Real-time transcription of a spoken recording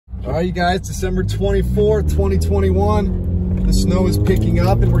All right, you guys, December 24th, 2021. The snow is picking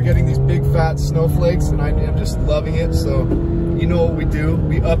up and we're getting these big fat snowflakes and I'm just loving it. So you know what we do,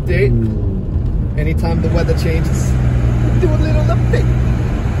 we update. Anytime the weather changes, do a little update.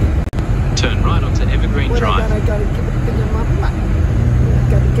 Turn right onto Evergreen Drive. I gotta give it to my butt. I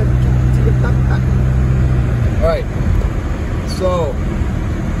gotta give it to your butt. All right, so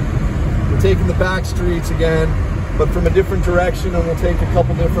we're taking the back streets again, but from a different direction, and we'll take a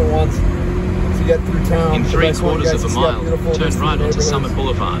couple different ones to get through town. In 3/4 of a mile, turn right onto Summit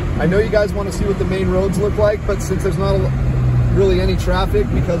Boulevard. I know you guys want to see what the main roads look like, but since there's not really any traffic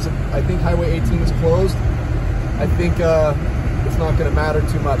because I think Highway 18 is closed, I think it's not going to matter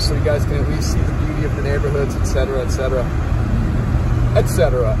too much, so you guys can at least see the beauty of the neighborhoods, etc., etc.,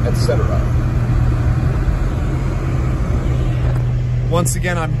 etc., etc. Once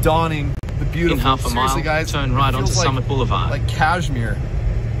again, I'm donning the beautiful. In half a mile, guys, turn right onto Summit Boulevard. Like cashmere.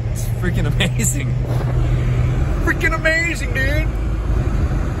 It's freaking amazing. Freaking amazing, dude.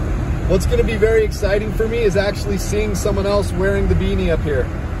 What's going to be very exciting for me is actually seeing someone else wearing the beanie up here.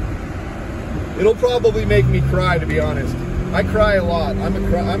 It'll probably make me cry, to be honest. I cry a lot. I'm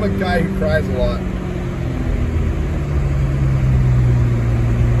a guy who cries a lot.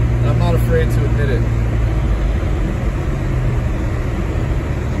 And I'm not afraid to admit it.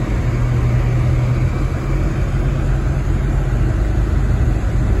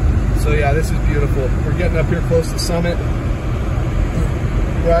 So yeah, this is beautiful. We're getting up here close to Summit.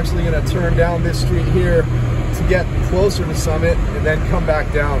 We're actually going to turn down this street here to get closer to Summit and then come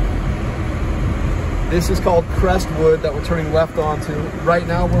back down. This is called Crestwood that we're turning left onto. Right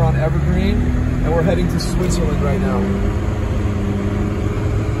now we're on Evergreen and we're heading to Switzerland right now.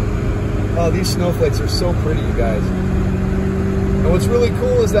 Oh, these snowflakes are so pretty, you guys. And what's really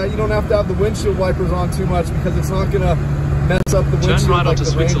cool is that you don't have to have the windshield wipers on too much because it's not going to mess up the windshield. Turn right like onto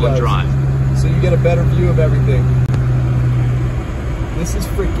the rain Switzerland does. Drive. So you get a better view of everything. This is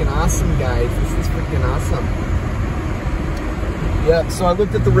freaking awesome, guys. This is freaking awesome. Yeah, so I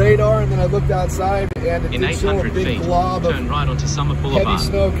looked at the radar and then I looked outside and it did show a big glob of turn right onto Summit Boulevard. heavy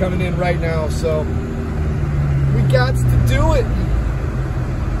snow coming in right now, so we got to do it.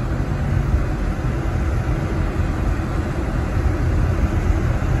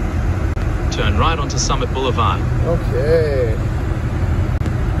 Turn right onto Summit Boulevard. Okay.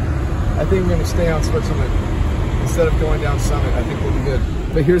 I think we're gonna stay on Switzerland instead of going down Summit. I think we'll be good.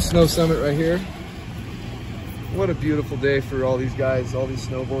 But here's Snow Summit right here. What a beautiful day for all these guys, all these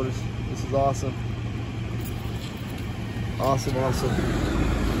snowboarders. This is awesome. Awesome, awesome.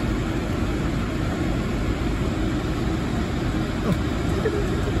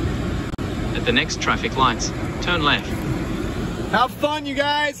 At the next traffic lights, turn left. Have fun, you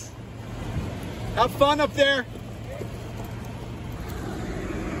guys. Have fun up there.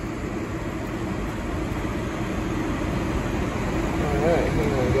 Alright,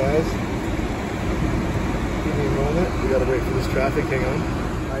 hang on, guys. Give me a moment. We gotta wait for this traffic. Hang on.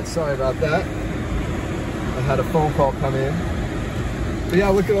 Alright, sorry about that. I had a phone call come in. But yeah,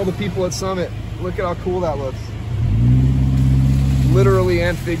 look at all the people at Summit. Look at how cool that looks. Literally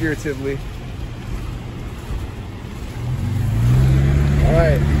and figuratively.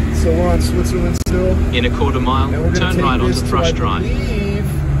 Alright, so we're on Switzerland still. In a quarter mile, turn right onto Thrush Drive.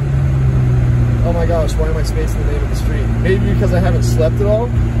 Oh my gosh, why am I spacing the name of the street? Maybe because I haven't slept at all?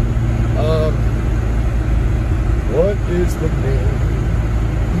 What is the name?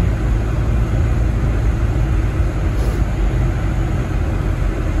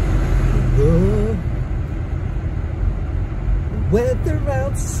 The weather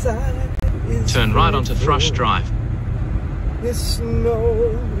outside is turn right onto Thrush Drive. The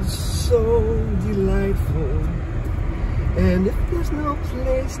snow is so delightful. And if there's no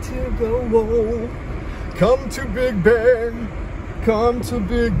place to go, come to Big Bend, come to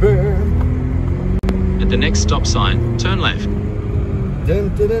Big Bend. At the next stop sign, turn left. Dun,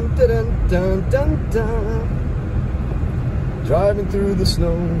 dun, dun, dun, dun, dun, dun. Driving through the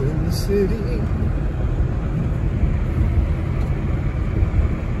snow in the city.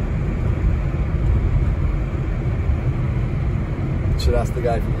 Should ask the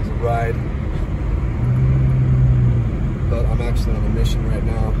guy if he needs a ride. But I'm actually on a mission right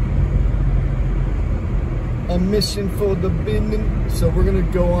now. A mission for the binding. So we're gonna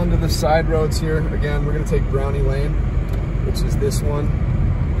go onto the side roads here. Again, we're gonna take Brownie Lane, which is this one,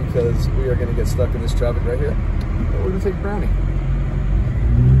 because we are gonna get stuck in this traffic right here. But we're gonna take Brownie.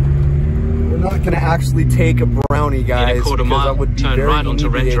 We're not gonna actually take a Brownie, guys, in a quarter because mile, I would be turn very right onto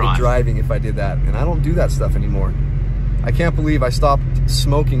Red Drive. driving if I did that, and I don't do that stuff anymore. I can't believe I stopped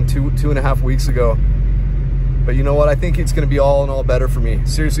smoking two and a half weeks ago. But you know what? I think it's going to be all in all better for me.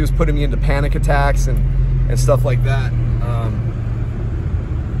 Seriously, it was putting me into panic attacks and stuff like that.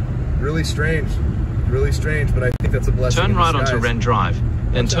 Really strange, but I think that's a blessing. Turn right onto Wren Drive,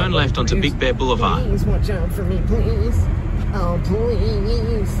 then turn left onto Big Bear Boulevard. Please watch out for me, please. Oh,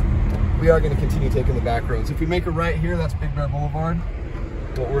 please. We are going to continue taking the back roads. If we make a right here, that's Big Bear Boulevard.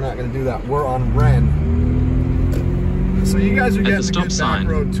 But we're not going to do that. We're on Wren. So you guys are getting a good back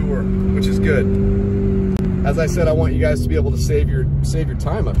road tour, which is good. As I said, I want you guys to be able to save your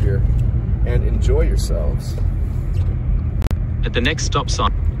time up here and enjoy yourselves. At the next stop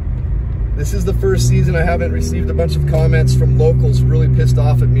sign. This is the first season I haven't received a bunch of comments from locals really pissed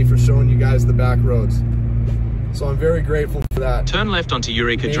off at me for showing you guys the back roads. So I'm very grateful for that. Turn left onto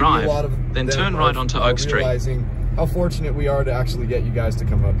Eureka Drive, then turn right onto Oak Street. Realizing how fortunate we are to actually get you guys to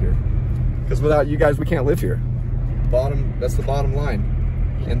come up here. Because without you guys, we can't live here. That's the bottom line.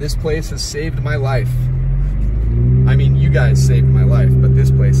 And this place has saved my life. I mean, you guys saved my life, but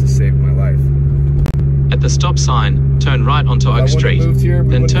this place has saved my life. At the stop sign, turn right onto Oak Street,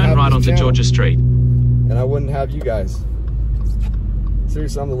 then turn right onto Georgia Street. And I wouldn't have you guys.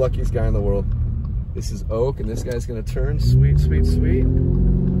 Seriously, I'm the luckiest guy in the world. This is Oak, and this guy's gonna turn. Sweet, sweet, sweet.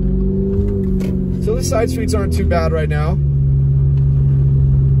 So the side streets aren't too bad right now.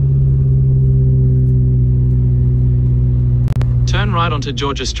 Turn right onto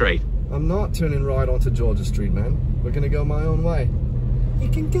Georgia Street. I'm not turning right onto Georgia Street, man. We're gonna go my own way. You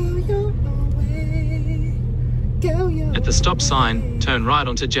can go your own way. Go your At the stop sign, turn right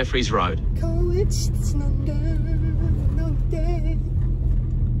onto Jeffries Road.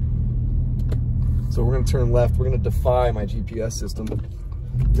 So we're gonna turn left. We're gonna defy my GPS system.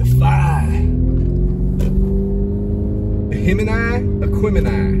 Defy. Himini,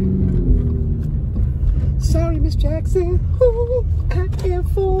 Equimini. Sorry, Miss Jackson. Ooh, I am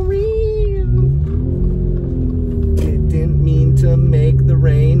for real. Didn't mean to make the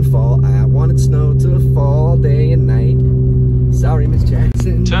rain fall. I wanted snow to fall day and night. Sorry, Miss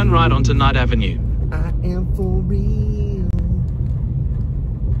Jackson. Turn right onto Knight Avenue. I am for real.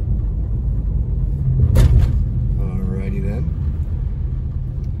 Alrighty then.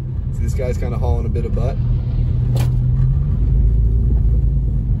 So this guy's kind of hauling a bit of butt.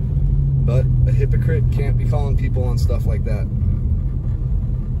 But a hypocrite can't be calling people on stuff like that.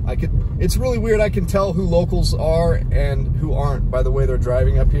 It's really weird. I can tell who locals are and who aren't by the way they're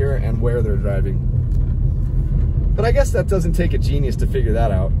driving up here and where they're driving. But I guess that doesn't take a genius to figure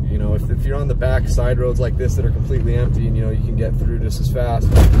that out. You know, if you're on the back side roads like this that are completely empty and you know you can get through just as fast,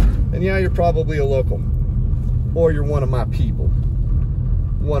 then yeah, you're probably a local. Or you're one of my people.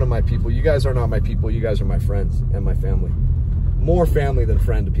 One of my people. You guys are not my people. You guys are my friends and my family. More family than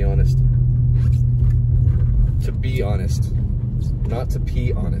friend, to be honest. To be honest. Not to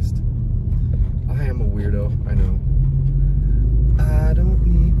be honest. I am a weirdo, I know. I don't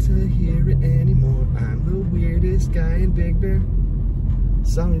need to hear it anymore. I'm the weirdest guy in Big Bear.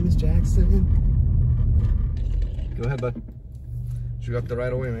 Sorry, Miss Jackson. Go ahead, bud. You got the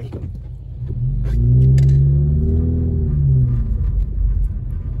right away, man.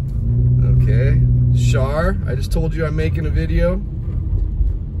 Okay. Shar, I just told you I'm making a video.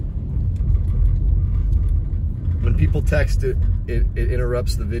 When people text it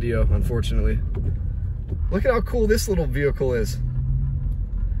interrupts the video, unfortunately. Look at how cool this little vehicle is.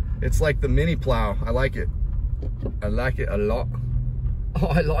 It's like the mini plow. I like it. I like it a lot. Oh,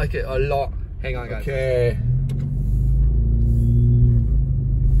 I like it a lot. Hang on, guys. Okay.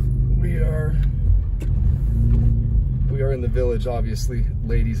 We are in the village, obviously,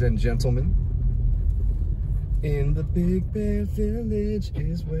 ladies and gentlemen. In the Big Bear Village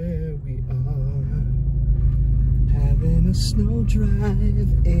is where we are. Having a snow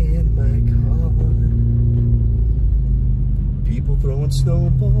drive in my car. People throwing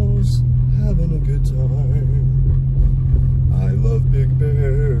snowballs, having a good time. I love Big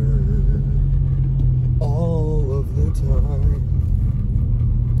Bear all of the time.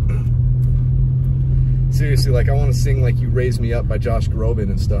 Seriously, like I want to sing like You Raise Me Up by Josh Groban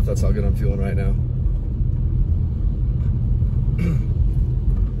and stuff. That's how good I'm feeling right now.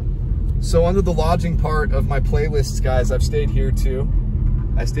 So under the lodging part of my playlists, guys, I've stayed here too.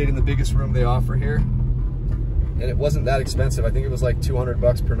 I stayed in the biggest room they offer here. And it wasn't that expensive. I think it was like 200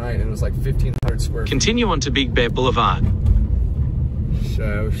 bucks per night and it was like 1,500 square feet. Continue on to Big Bear Boulevard.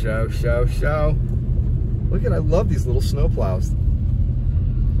 Show. Look at, I love these little snow plows.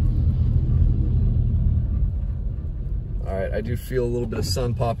 All right, I do feel a little bit of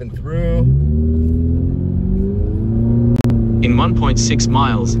sun popping through. In 1.6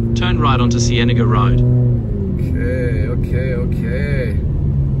 miles, turn right onto Cienega Road. Okay.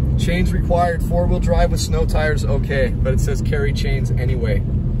 Chains required, 4-wheel drive with snow tires, okay, but it says carry chains anyway.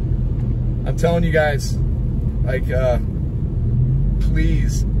 I'm telling you guys, like,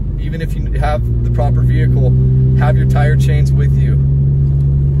 please, even if you have the proper vehicle, have your tire chains with you.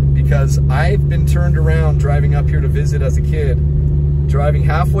 Because I've been turned around driving up here to visit as a kid, driving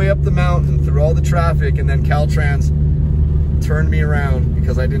halfway up the mountain through all the traffic, and then Caltrans turned me around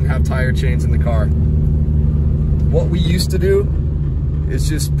because I didn't have tire chains in the car. What we used to do is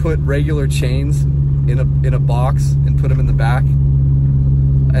just put regular chains in a box and put them in the back.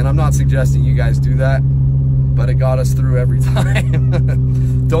 And I'm not suggesting you guys do that, but it got us through every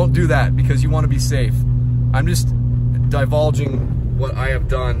time. Don't do that because you want to be safe. I'm just divulging what I have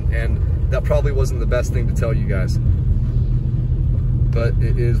done, and that probably wasn't the best thing to tell you guys. But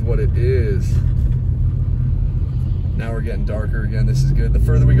it is what it is. Now we're getting darker again. This is good. The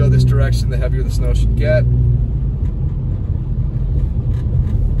further we go this direction, the heavier the snow should get.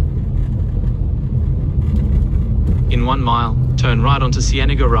 In 1 mile, turn right onto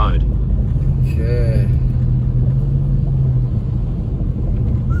Cienega Road. Okay.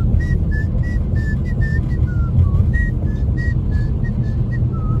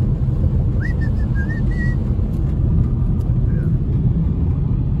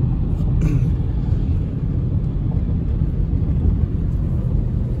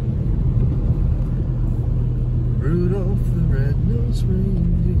 Rudolph the red-nosed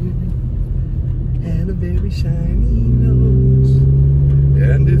reindeer had a very shiny nose,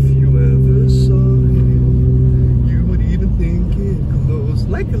 and if you ever saw him, you would even think it glows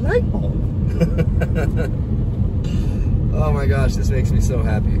like a light bulb. Oh my gosh, this makes me so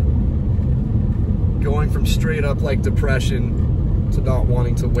happy. Going from straight up like depression to not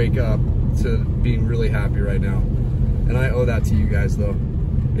wanting to wake up to being really happy right now. And I owe that to you guys though.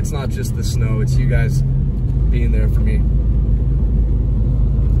 It's not just the snow, it's you guys being there for me.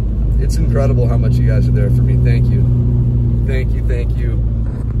 It's incredible how much you guys are there for me. Thank you. Thank you, thank you.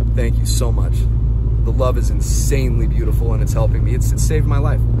 Thank you so much. The love is insanely beautiful and it's helping me. It saved my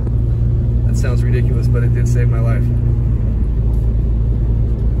life. That sounds ridiculous, but it did save my life.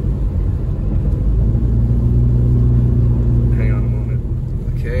 Hang on a moment.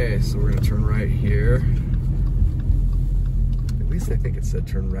 Okay, so we're gonna turn right here. At least I think it said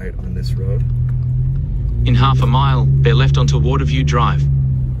turn right on this road. In half a mile, bear left onto Waterview Drive.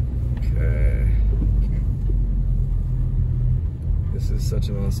 Okay. This is such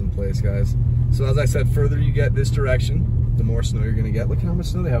an awesome place, guys. So as I said, further you get this direction, the more snow you're gonna get. Look at how much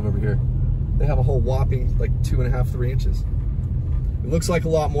snow they have over here. They have a whole whopping like 2.5, 3 inches. It looks like a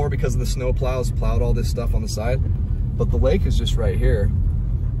lot more because of the snow plows plowed all this stuff on the side, but the lake is just right here.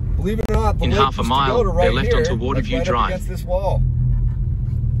 Believe it or not, the in lake half a mile, right bear left here, onto Waterview like right Drive. up against this wall.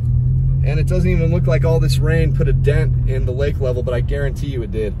 And it doesn't even look like all this rain put a dent in the lake level, but I guarantee you it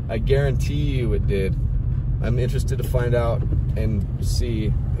did. I guarantee you it did. I'm interested to find out and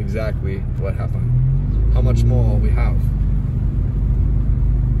see exactly what happened. How much more we have.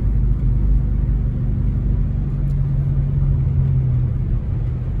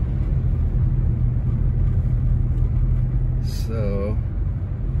 So,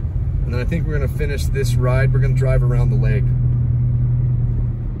 and then I think we're gonna finish this ride. We're gonna drive around the lake.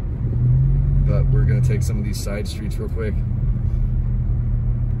 But we're gonna take some of these side streets real quick.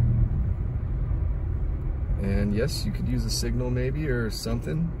 And yes, you could use a signal maybe or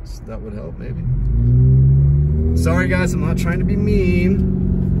something. That would help maybe. Sorry guys, I'm not trying to be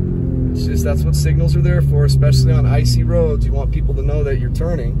mean. It's just that's what signals are there for, especially on icy roads. You want people to know that you're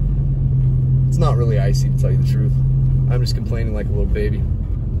turning. It's not really icy, to tell you the truth. I'm just complaining like a little baby.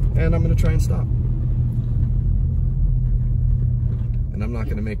 And I'm gonna try and stop. And I'm not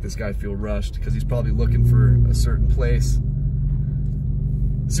gonna make this guy feel rushed because he's probably looking for a certain place.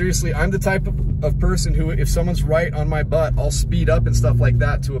 Seriously, I'm the type of person who, if someone's right on my butt, I'll speed up and stuff like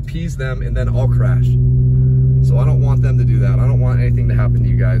that to appease them, and then I'll crash. So I don't want them to do that. I don't want anything to happen to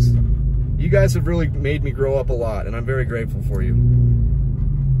you guys. You guys have really made me grow up a lot, and I'm very grateful for you.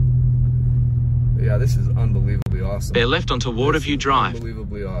 But yeah, this is unbelievably awesome. Bear left onto Waterview Drive.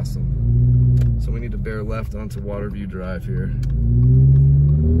 Unbelievably awesome. So we need to bear left onto Waterview Drive here.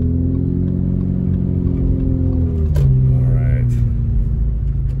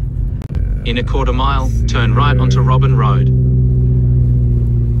 In a quarter mile, turn right onto Robin Road.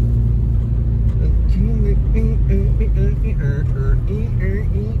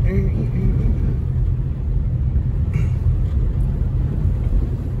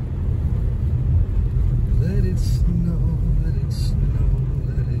 Let it snow, let it snow,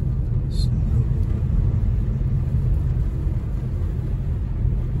 let it snow.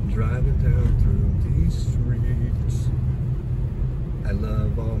 Driving down through these streets, I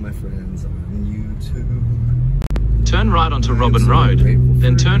love all my Turn right onto Robin Road,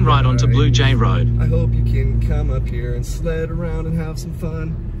 then turn right onto Blue Jay Road. I hope you can come up here and sled around and have some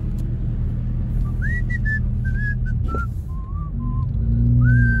fun.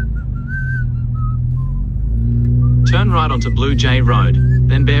 Turn right onto Blue Jay Road,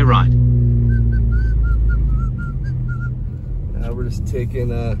 then bear right. We're just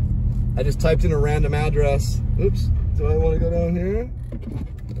taking I just typed in a random address. Oops, do I want to go down here?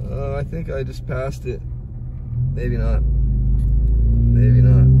 I think I just passed it. Maybe not. Maybe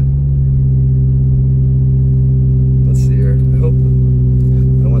not. Let's see here. I hope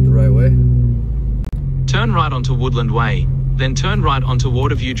I went the right way. Turn right onto Woodland Way, then turn right onto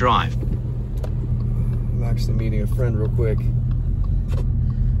Waterview Drive. I'm actually meeting a friend real quick.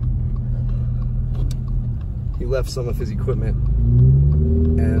 He left some of his equipment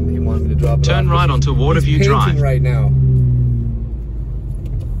and he wanted me to drop it off. Turn right onto Waterview Drive. Right now,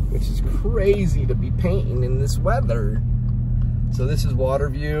 which is crazy to be painting in this weather. So this is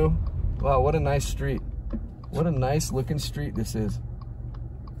Waterview. Wow, what a nice street. What a nice looking street this is.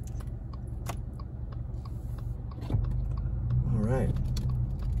 All right.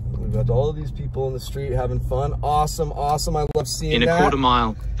 We've got all of these people in the street having fun. Awesome, awesome. I love seeing that. In a quarter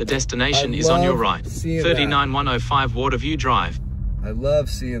mile, the destination is on your right. 39105 Waterview Drive. I love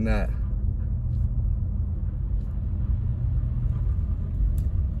seeing that.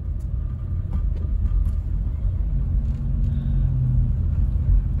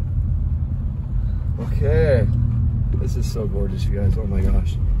 Okay. This is so gorgeous, you guys. Oh my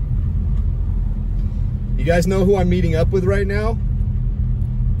gosh. You guys know who I'm meeting up with right now?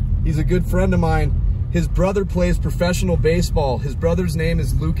 He's a good friend of mine. His brother plays professional baseball. His brother's name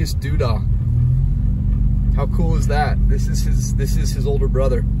is Lucas Duda. How cool is that? This is his older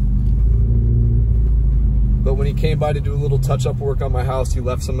brother. But when he came by to do a little touch-up work on my house, he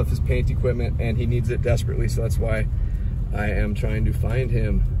left some of his paint equipment and he needs it desperately, so that's why I am trying to find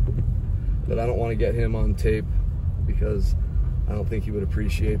him. But I don't want to get him on tape because I don't think he would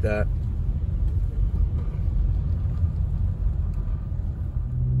appreciate that.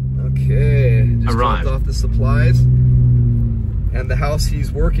 Okay, just dropped off the supplies. And the house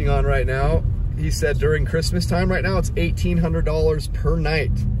he's working on right now, he said during Christmas time right now, it's $1,800 per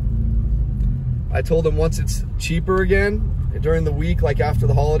night. I told him once it's cheaper again, during the week, like after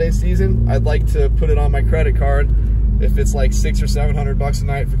the holiday season, I'd like to put it on my credit card if it's like $600 or $700 a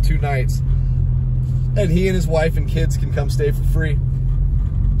night for 2 nights. And he and his wife and kids can come stay for free.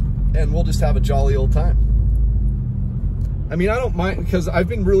 And we'll just have a jolly old time. I mean, I don't mind, because I've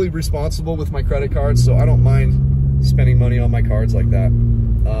been really responsible with my credit cards, so I don't mind spending money on my cards like that.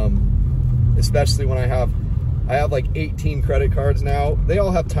 Especially when I have like 18 credit cards now. They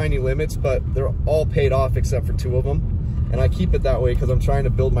all have tiny limits, but they're all paid off except for 2 of them. And I keep it that way because I'm trying to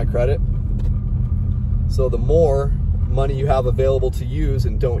build my credit. So the more money you have available to use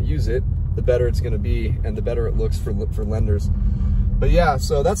and don't use it, the better it's going to be and the better it looks for lenders. But yeah,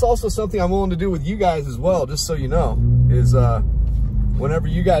 so that's also something I'm willing to do with you guys as well, just so you know, is whenever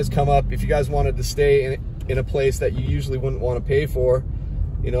you guys come up, if you guys wanted to stay in a place that you usually wouldn't want to pay for,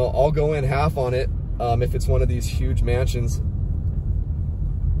 you know, I'll go in half on it if it's one of these huge mansions,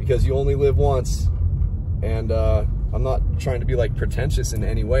 because you only live once. And I'm not trying to be like pretentious in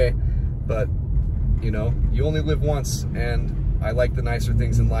any way, but you know, you only live once, and I like the nicer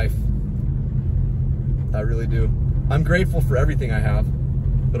things in life. I really do. I'm grateful for everything I have,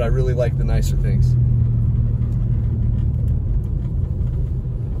 but I really like the nicer things.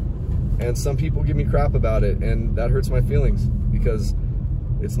 And some people give me crap about it, and that hurts my feelings, because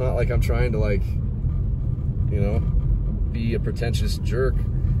it's not like I'm trying to, like, you know, be a pretentious jerk,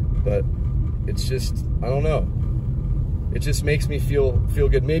 but it's just, I don't know. It just makes me feel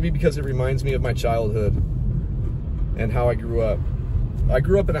good. Maybe because it reminds me of my childhood and how I grew up. I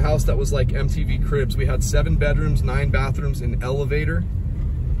grew up in a house that was like MTV Cribs. We had 7 bedrooms, 9 bathrooms, an elevator.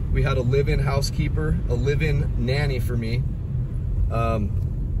 We had a live-in housekeeper, a live-in nanny for me.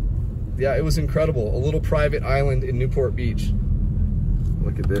 Yeah, it was incredible. A little private island in Newport Beach.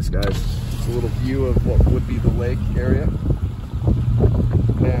 Look at this, guys. It's a little view of what would be the lake area.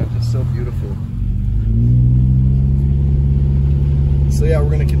 Man, just so beautiful. So yeah,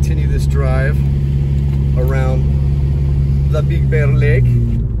 we're gonna continue this drive around the Big Bear Lake.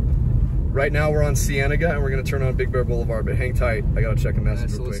 Right now we're on Cienega and we're gonna turn on Big Bear Boulevard, but hang tight, I gotta check a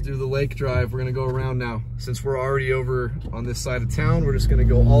message real quick. Let's do the lake drive. We're gonna go around now. Since we're already over on this side of town, we're just gonna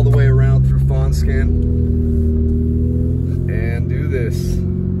go all the way around through Fawnskin and do this.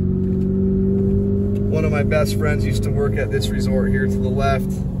 One of my best friends used to work at this resort here to the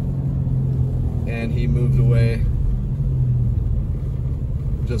left, and he moved away.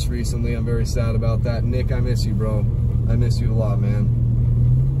 just recently. I'm very sad about that. Nick, I miss you, bro. I miss you a lot, man.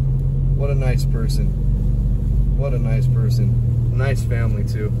 What a nice person. What a nice person. Nice family,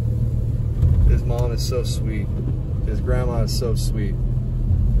 too. His mom is so sweet. His grandma is so sweet.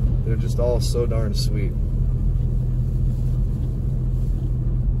 They're just all so darn sweet.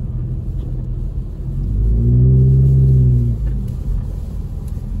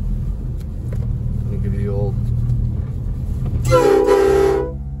 Let me give you the old...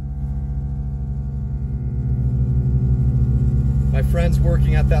 My friend's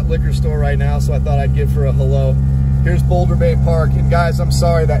working at that liquor store right now, so I thought I'd give her a hello. Here's Boulder Bay Park, and guys, I'm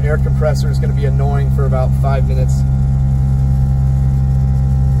sorry that air compressor is going to be annoying for about 5 minutes.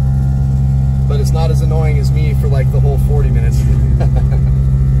 But it's not as annoying as me for like the whole 40 minutes.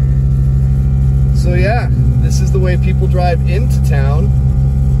 So yeah, this is the way people drive into town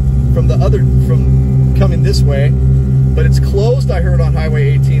from coming this way. But it's closed, I heard, on Highway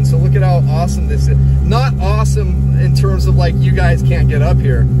 18, so look at how awesome this is. Not awesome in terms of like you guys can't get up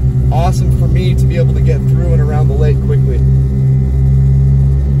here. Awesome for me to be able to get through and around the lake quickly.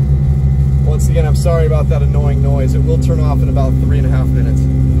 Once again, I'm sorry about that annoying noise. It will turn off in about 3.5 minutes.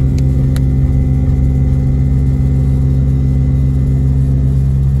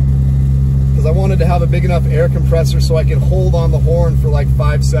 Because I wanted to have a big enough air compressor so I can hold on the horn for like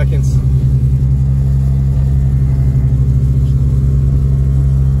 5 seconds.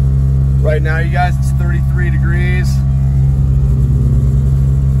 Right now, you guys, it's 33 degrees.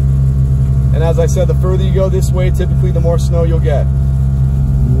 And as I said, the further you go this way, typically the more snow you'll get.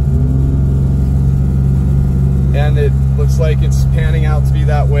 And it looks like it's panning out to be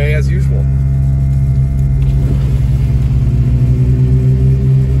that way as usual.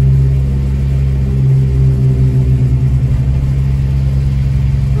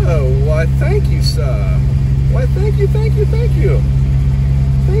 Oh, why thank you, sir. Why thank you, thank you, thank you.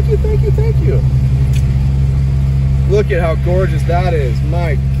 Thank you, thank you, thank you. Look at how gorgeous that is.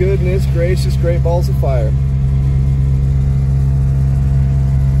 My goodness gracious, great balls of fire.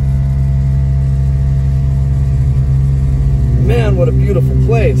 Man, what a beautiful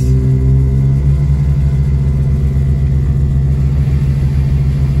place.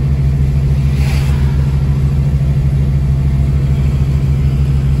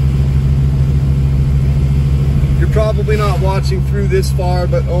 You're probably not watching through this far,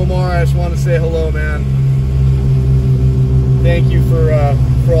 but Omar, I just want to say hello, man. Thank you for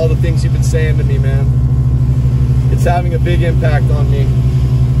all the things you've been saying to me, man. It's having a big impact on me.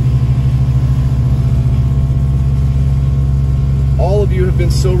 All of you have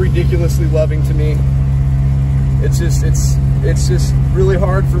been so ridiculously loving to me. It's just really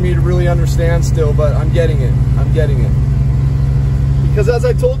hard for me to really understand still, but I'm getting it. I'm getting it. Because as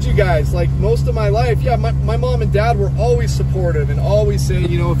I told you guys, like most of my life, yeah, my mom and dad were always supportive and always saying,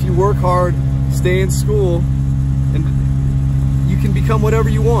 you know, if you work hard, stay in school, and you can become whatever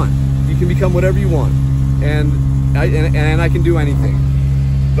you want. You can become whatever you want. And I can do anything.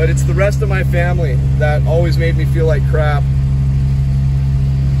 But it's the rest of my family that always made me feel like crap.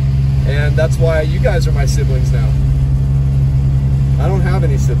 And that's why you guys are my siblings now. I don't have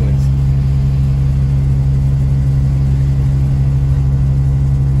any siblings.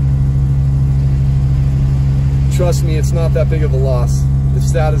 Trust me, it's not that big of a loss. The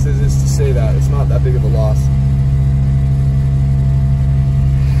status is to say that. It's not that big of a loss.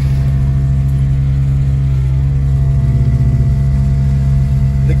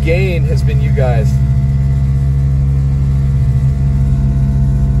 The gain has been you guys.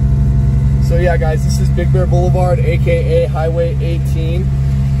 So yeah, guys, this is Big Bear Boulevard, aka Highway 18.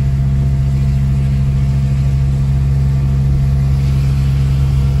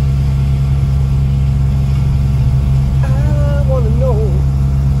 I wanna know,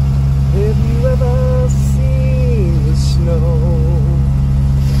 have you ever seen the snow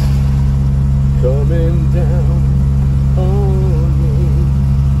coming down on me?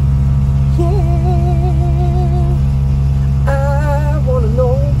 Yeah, I wanna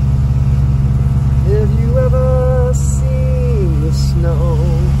know, have you ever seen the snow?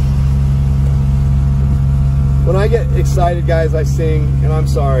 When I get excited, guys, I sing, and I'm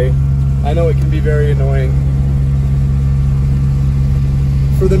sorry. I know it can be very annoying.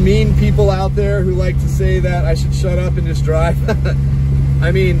 For the mean people out there who like to say that I should shut up and just drive,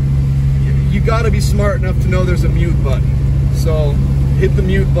 I mean, you gotta be smart enough to know there's a mute button. So hit the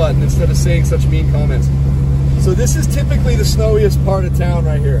mute button instead of saying such mean comments. So this is typically the snowiest part of town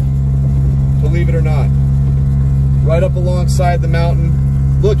right here. Believe it or not. Right up alongside the mountain.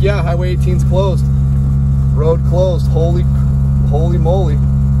 Look, yeah, Highway 18's closed. Road closed. Holy moly.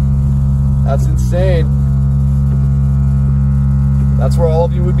 That's insane. That's where all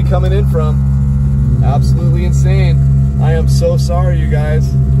of you would be coming in from. Absolutely insane. I am so sorry, you guys.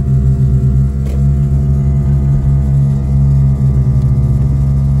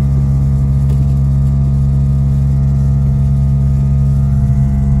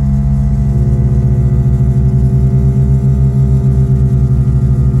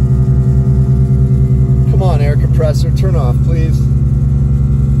 Come on, air compressor, turn off, please.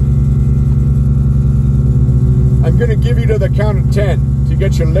 I'm gonna give you to the count of 10 to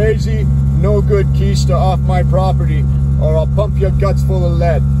get your lazy, no good keister off my property, or I'll pump your guts full of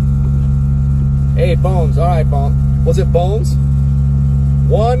lead. Hey, Bones, all right, Bones. Was it Bones?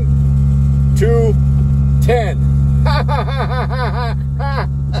 1, 2, 10.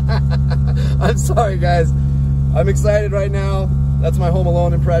 I'm sorry, guys. I'm excited right now. That's my Home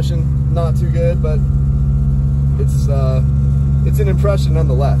Alone impression. Not too good, but it's an impression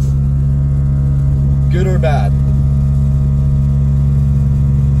nonetheless. Good or bad.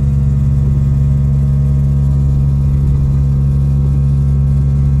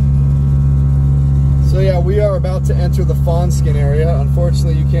 So yeah, we are about to enter the Fawnskin area.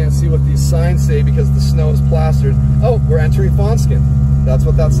 Unfortunately, you can't see what these signs say because the snow is plastered. Oh, we're entering Fawnskin. That's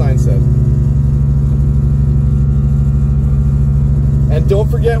what that sign said. And don't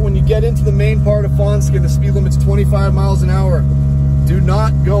forget, when you get into the main part of Fawnskin, the speed limit's 25 miles an hour. Do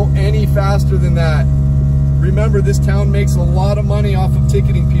not go any faster than that. Remember, this town makes a lot of money off of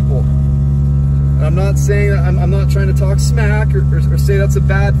ticketing people. And I'm not saying, I'm not trying to talk smack or say that's a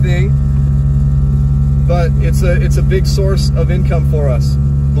bad thing. But it's a big source of income for us,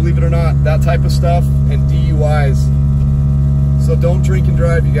 believe it or not, that type of stuff and DUIs. So don't drink and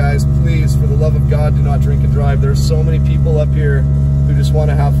drive, you guys, please, for the love of God, do not drink and drive. There's so many people up here who just want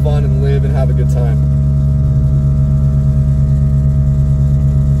to have fun and live and have a good time.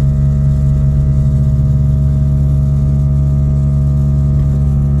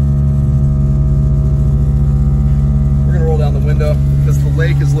 We're gonna roll down the window because the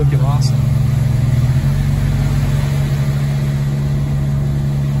lake is looking awesome.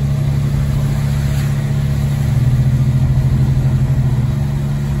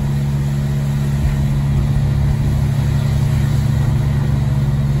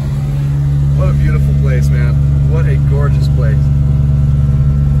 Man, what a gorgeous place.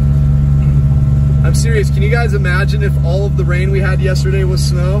 I'm serious, can you guys imagine if all of the rain we had yesterday was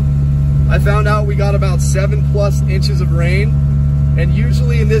snow? I found out we got about 7+ inches of rain, and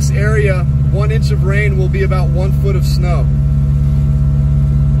usually in this area 1 inch of rain will be about 1 foot of snow.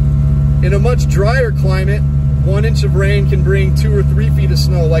 In a much drier climate, 1 inch of rain can bring 2 or 3 feet of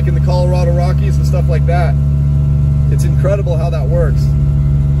snow, like in the Colorado Rockies and stuff like that. It's incredible how that works.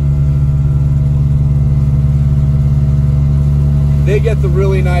 They get the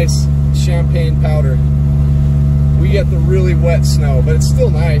really nice champagne powder. We get the really wet snow, but it's still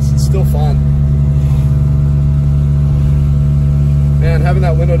nice. It's still fun. Man, having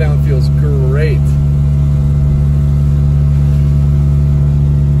that window down feels great.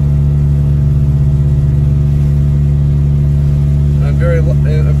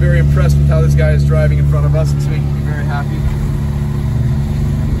 I'm very impressed with how this guy is driving in front of us. It's making me very happy.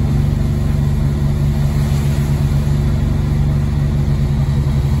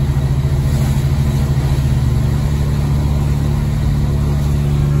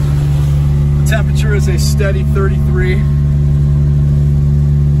 Temperature is a steady 33.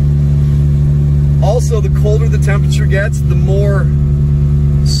 Also, the colder the temperature gets, the more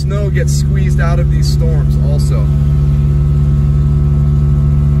snow gets squeezed out of these storms also.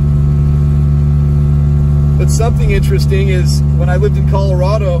 But something interesting is when I lived in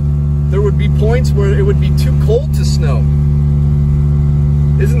Colorado, there would be points where it would be too cold to snow.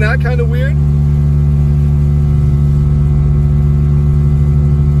 Isn't that kind of weird?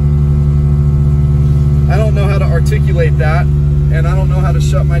 I don't know how to articulate that, and I don't know how to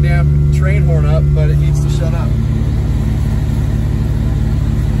shut my damn train horn up, but it needs to shut up.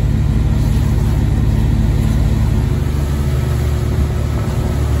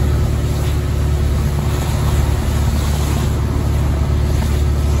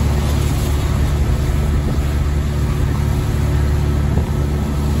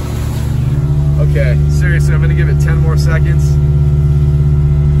 Okay, seriously, I'm gonna give it 10 more seconds.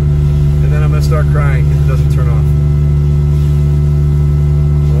 And then I'm going to start crying if it doesn't turn off.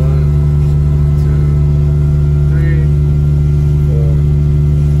 1, 2, 3, 4,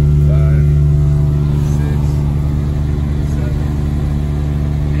 5, 6, 7,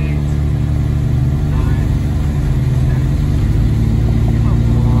 8, 9, 10.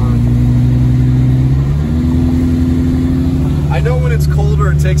 Come on. I know when it's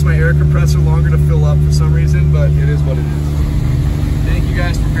colder, it takes my air compressor longer to fill up for some reason, but it is what it is. you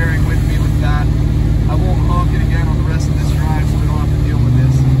guys for bearing with me with that. I won't honk it again on the rest of this drive, so we don't have to deal with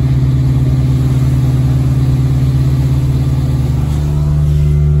this.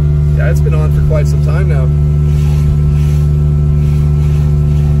 Yeah, it's been on for quite some time now.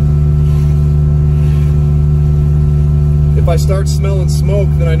 If I start smelling smoke,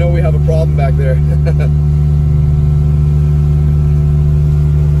 then I know we have a problem back there.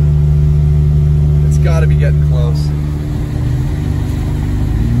 It's got to be getting close.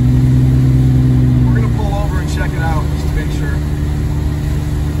 We're going to pull over and check it out just to make sure.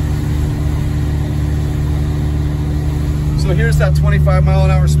 So here's that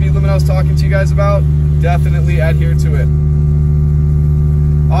 25-mile-an-hour speed limit I was talking to you guys about. Definitely adhere to it.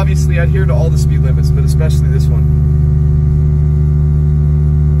 Obviously adhere to all the speed limits, but especially this one.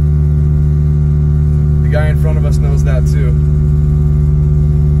 The guy in front of us knows that too.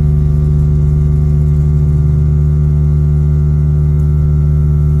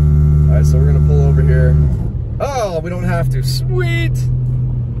 All right, so we're gonna pull over here. Oh, we don't have to. Sweet!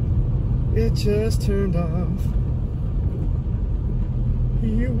 It just turned off.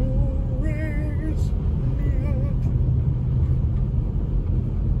 You raise me up.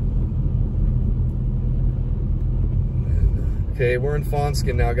 Okay, we're in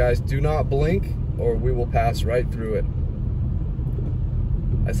Fawnskin now, guys. Do not blink or we will pass right through it.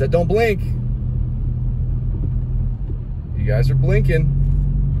 I said don't blink. You guys are blinking.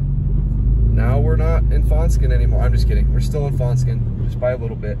 Now we're not in Fawnskin anymore. I'm just kidding. We're still in Fawnskin, just by a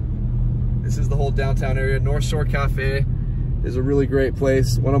little bit. This is the whole downtown area. North Shore Cafe is a really great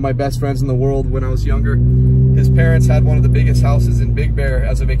place. One of my best friends in the world when I was younger. His parents had one of the biggest houses in Big Bear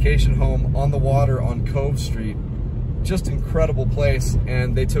as a vacation home on the water on Cove Street. Just incredible place,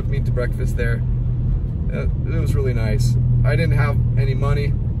 and they took me to breakfast there. It was really nice. I didn't have any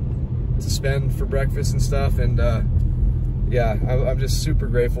money to spend for breakfast and stuff, and yeah, I'm just super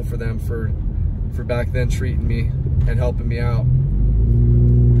grateful for them for back then treating me and helping me out.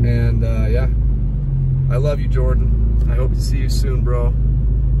 And yeah, I love you, Jordan. I hope to see you soon, bro.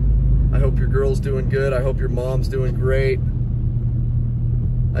 I hope your girl's doing good. I hope your mom's doing great.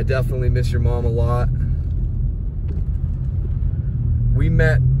 I definitely miss your mom a lot. We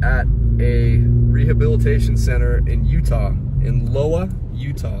met at a rehabilitation center in Utah, in Loa,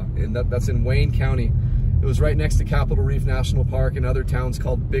 Utah, and that's in Wayne County. It was right next to Capitol Reef National Park and other towns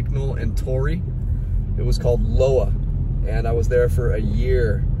called Bicknell and Torrey. It was called Loa, and I was there for a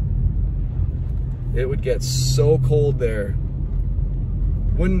year. It would get so cold there.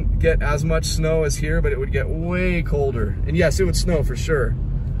 Wouldn't get as much snow as here, but it would get way colder. And yes, it would snow for sure,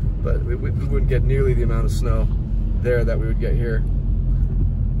 but we wouldn't get nearly the amount of snow there that we would get here.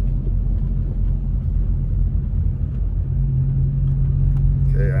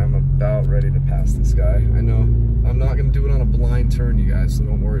 Okay, I'm about ready to pass this guy. I know I'm not gonna do it on a blind turn, you guys, so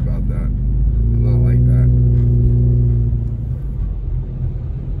don't worry about that. I'm not like that.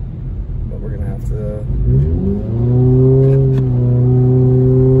 But we're gonna have to...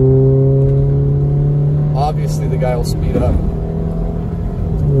 Obviously the guy will speed up,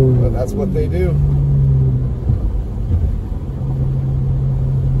 but that's what they do.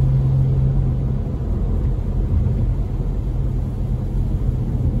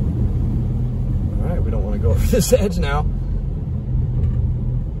 All right, we don't want to go over this edge now.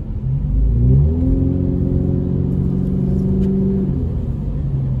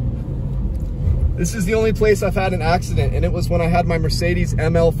 This is the only place I've had an accident, and it was when I had my Mercedes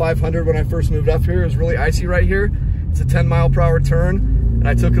ML 500 when I first moved up here. It was really icy right here. It's a 10-mile-per-hour turn, and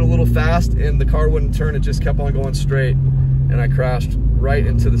I took it a little fast, and the car wouldn't turn. It just kept on going straight, and I crashed right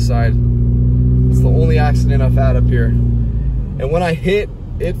into the side. It's the only accident I've had up here. And when I hit,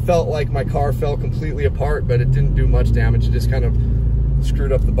 it felt like my car fell completely apart, but it didn't do much damage. It just kind of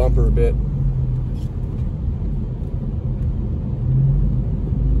screwed up the bumper a bit.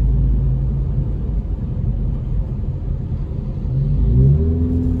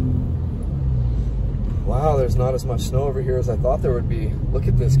 Wow, there's not as much snow over here as I thought there would be. Look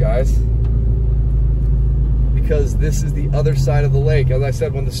at this, guys. Because this is the other side of the lake. As I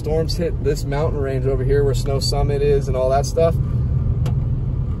said, when the storms hit this mountain range over here where Snow Summit is and all that stuff,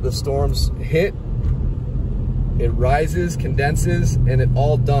 the storms hit, it rises, condenses, and it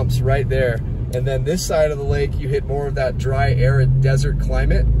all dumps right there. And then this side of the lake, you hit more of that dry, arid desert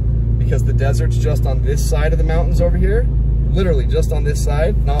climate because the desert's just on this side of the mountains over here. Literally just on this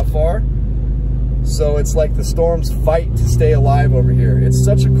side, not far. So it's like the storms fight to stay alive over here. It's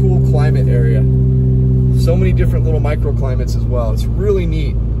such a cool climate area. So many different little microclimates as well. It's really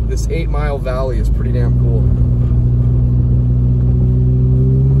neat. This 8-mile valley is pretty damn cool.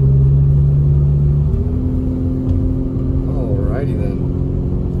 Alrighty then.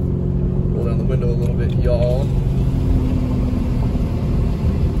 dip, y'all.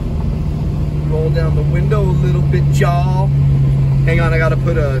 Roll down the window a little bit, y'all. Hang on, I gotta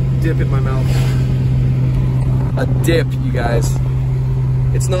put a dip in my mouth. A dip, you guys.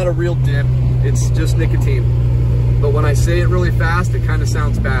 It's not a real dip, it's just nicotine. But when I say it really fast, it kind of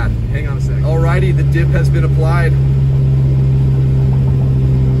sounds bad. Hang on a sec. Alrighty, the dip has been applied.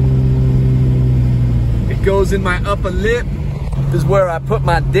 It goes in my upper lip. This is where I put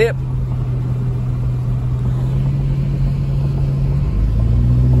my dip.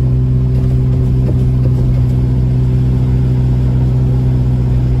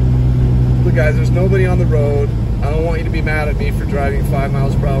 Look guys, there's nobody on the road. I don't want you to be mad at me for driving 5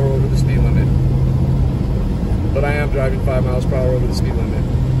 miles per hour over the speed limit. But I am driving 5 miles per hour over the speed limit.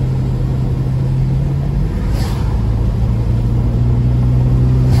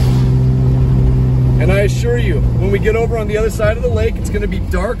 And I assure you, when we get over on the other side of the lake, it's gonna be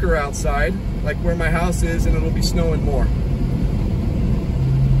darker outside, like where my house is, and it'll be snowing more.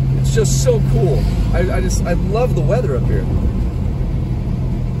 It's just so cool. I love the weather up here.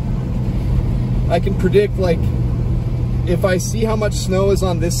 I can predict, like, if I see how much snow is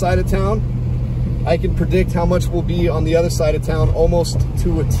on this side of town, I can predict how much will be on the other side of town almost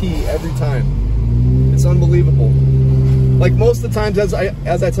to a T every time. It's unbelievable. Like most of the times, as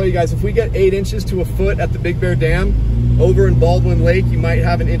I tell you guys, if we get 8 inches to a foot at the Big Bear Dam, over in Baldwin Lake, you might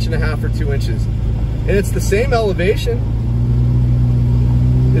have 1.5 inches or 2 inches. And it's the same elevation.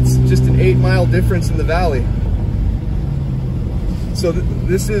 It's just an 8-mile difference in the valley. So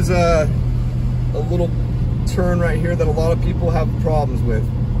this is a little turn right here that a lot of people have problems with.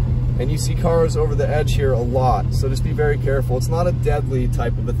 And you see cars over the edge here a lot, so just be very careful. It's not a deadly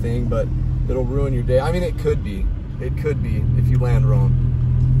type of a thing, but it'll ruin your day. I mean, it could be. It could be if you land wrong.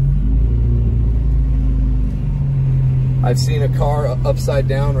 I've seen a car upside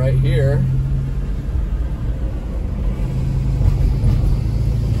down right here.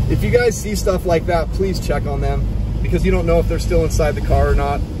 If you guys see stuff like that, please check on them, because you don't know if they're still inside the car or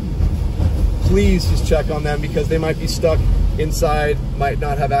not. Please just check on them, because they might be stuck inside, might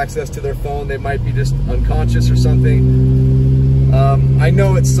not have access to their phone, they might be just unconscious or something. I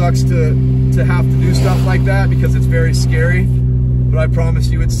know it sucks to have to do stuff like that, because it's very scary, but I promise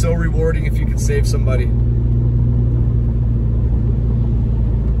you it's so rewarding if you can save somebody.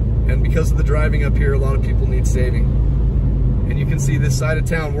 And because of the driving up here, a lot of people need saving. And you can see this side of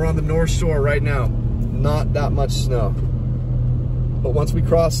town, we're on the North Shore right now, not that much snow. But once we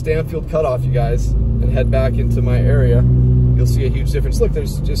cross Stanfield Cutoff, you guys, and head back into my area, you'll see a huge difference. Look,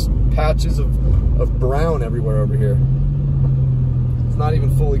 there's just patches of brown everywhere over here. It's not even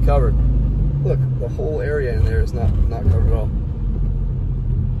fully covered. Look, the whole area in there is not covered at all.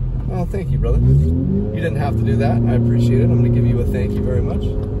 Oh, thank you, brother. You didn't have to do that. I appreciate it. I'm going to give you a thank you very much.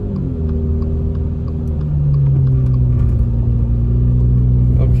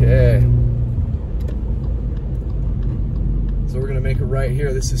 Okay. So we're going to make a right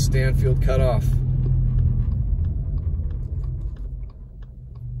here. This is Stanfield Cutoff.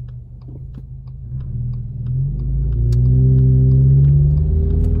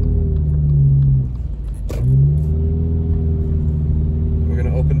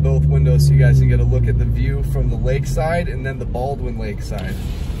 Both windows so you guys can get a look at the view from the lake side and then the Baldwin Lake side.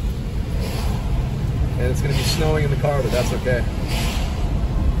 And it's going to be snowing in the car, but that's okay.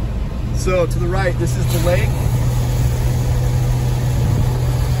 So to the right, this is the lake.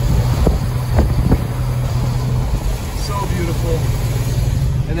 So beautiful.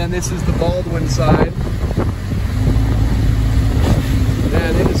 And then this is the Baldwin side.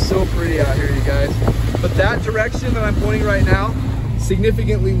 Man, it is so pretty out here, you guys. But that direction that I'm pointing right now,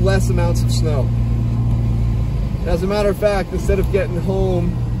 significantly less amounts of snow. As a matter of fact, instead of getting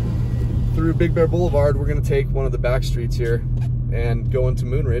home through Big Bear Boulevard, we're going to take one of the back streets here and go into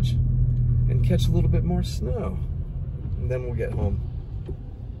Moonridge and catch a little bit more snow, and then we'll get home.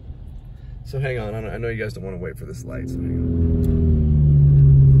 So hang on, I know you guys don't want to wait for this light, so hang on.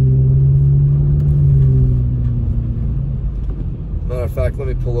 Matter of fact, let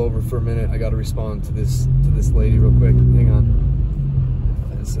me pull over for a minute. I got to respond to this lady real quick. Hang on.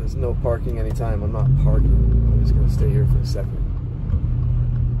 It says no parking anytime. I'm not parking. I'm just going to stay here for a second.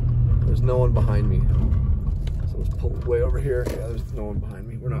 There's no one behind me. So let's pull way over here. Yeah, there's no one behind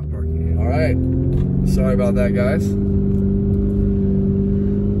me. We're not parking here. All right. Sorry about that, guys.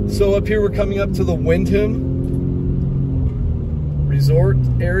 So up here, we're coming up to the Wyndham Resort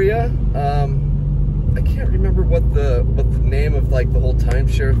area. I can't remember what the name of like the whole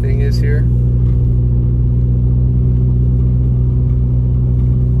timeshare thing is here.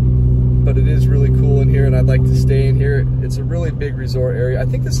 But it is really cool in here and I'd like to stay in here. It's a really big resort area. I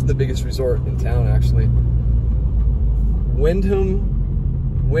think this is the biggest resort in town, actually. Wyndham,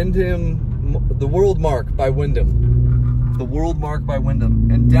 the World Mark by Wyndham. The World Mark by Wyndham.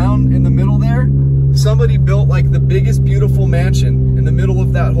 And down in the middle there, somebody built like the biggest beautiful mansion in the middle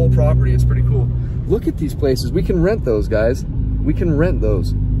of that whole property. It's pretty cool. Look at these places. We can rent those, guys. We can rent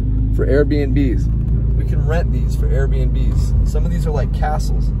those for Airbnbs. We can rent these for Airbnbs. Some of these are like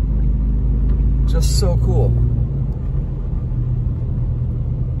castles. Just so cool.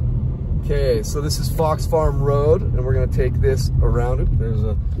 Okay, so this is Fox Farm Road, and we're gonna take this around it. There's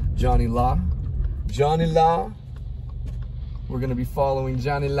a Johnny La. Johnny La. We're gonna be following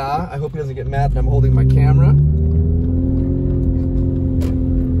Johnny La. I hope he doesn't get mad that I'm holding my camera.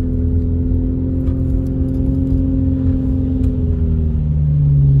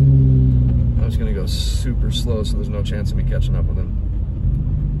 I'm just gonna go super slow so there's no chance of me catching up with him.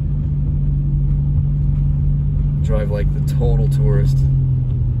 Drive like the total tourist,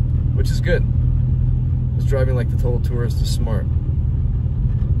 which is good. Because driving like the total tourist is smart.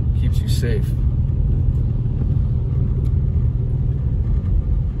 Keeps you safe.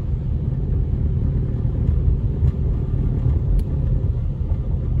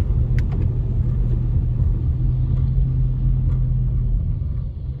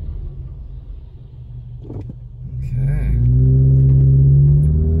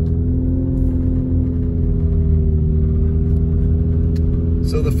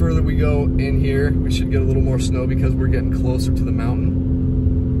 So the further we go in here, we should get a little more snow because we're getting closer to the mountain.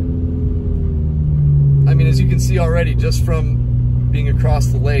 I mean, as you can see already, just from being across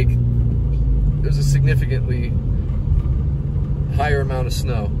the lake, there's a significantly higher amount of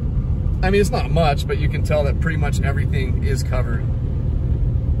snow. I mean, it's not much, but you can tell that pretty much everything is covered.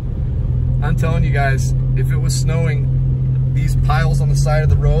 I'm telling you guys, if it was snowing, these piles on the side of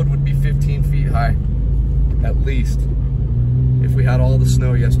the road would be 15 feet high, at least. If we had all the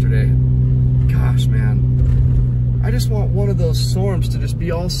snow yesterday. Gosh, man. I just want one of those storms to just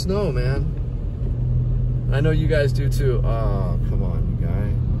be all snow, man. I know you guys do too. Oh, come on, you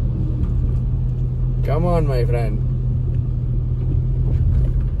guy. Come on, my friend.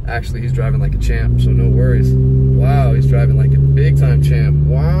 Actually, he's driving like a champ, so no worries. Wow, he's driving like a big time champ.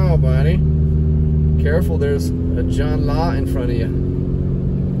 Wow, buddy. Careful, there's a John Law in front of you.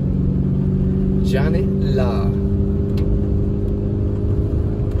 Johnny Law.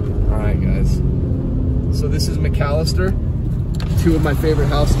 Alright guys, so this is McAllister, two of my favorite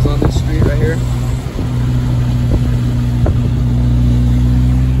houses on this street right here.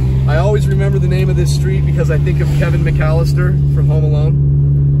 I always remember the name of this street because I think of Kevin McAllister from Home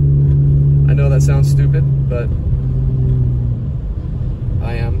Alone. I know that sounds stupid, but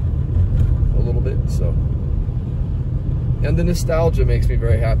I am a little bit, so. And the nostalgia makes me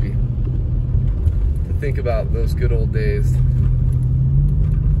very happy to think about those good old days.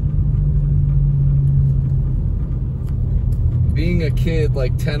 Being a kid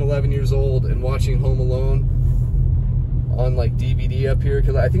like 10, 11 years old and watching Home Alone on like DVD up here,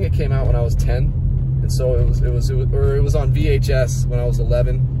 because I think it came out when I was 10, and so it was on VHS when I was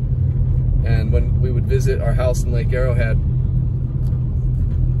 11, and when we would visit our house in Lake Arrowhead,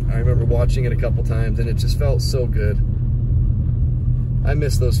 I remember watching it a couple times and it just felt so good. I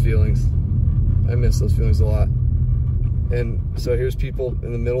miss those feelings. I miss those feelings a lot. And so here's people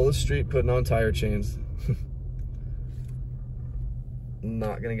in the middle of the street putting on tire chains.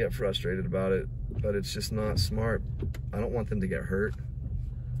 Not gonna get frustrated about it, but it's just not smart. I don't want them to get hurt,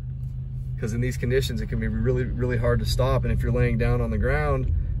 because in these conditions it can be really, really hard to stop, and if you're laying down on the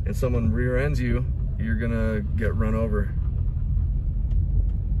ground and someone rear ends you, you're gonna get run over.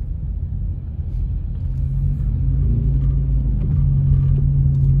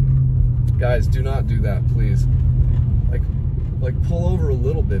 Guys, do not do that, please. Like pull over a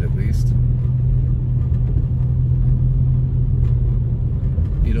little bit at least.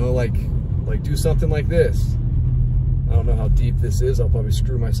 You know, like do something like this. I don't know how deep this is. I'll probably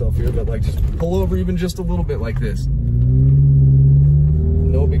screw myself here, but like just pull over even just a little bit like this.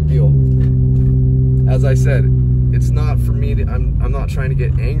 No big deal. As I said, it's not for me to, I'm not trying to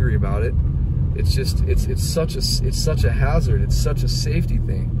get angry about it. It's just it's such a hazard. It's such a safety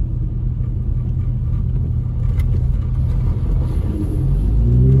thing.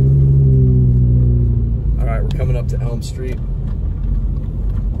 All right, we're coming up to Elm Street.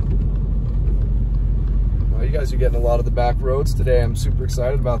 You guys are getting a lot of the back roads today. I'm super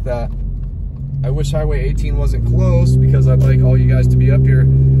excited about that. I wish Highway 18 wasn't closed because I'd like all you guys to be up here,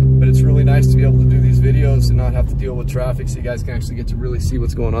 but it's really nice to be able to do these videos and not have to deal with traffic, so you guys can actually get to really see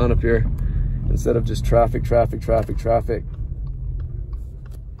what's going on up here instead of just traffic.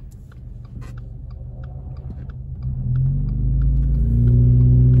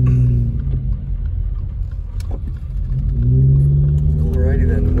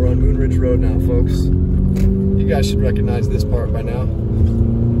 Ridge Road now, folks. You guys should recognize this part by now.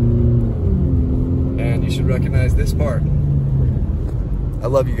 And you should recognize this part. I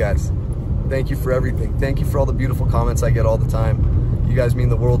love you guys. Thank you for everything. Thank you for all the beautiful comments I get all the time. You guys mean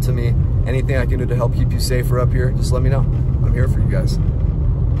the world to me. Anything I can do to help keep you safer up here, just let me know. I'm here for you guys.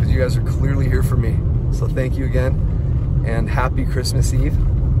 Because you guys are clearly here for me. So thank you again. And happy Christmas Eve.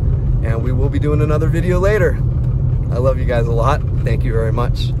 And we will be doing another video later. I love you guys a lot. Thank you very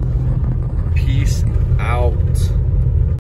much. Peace out.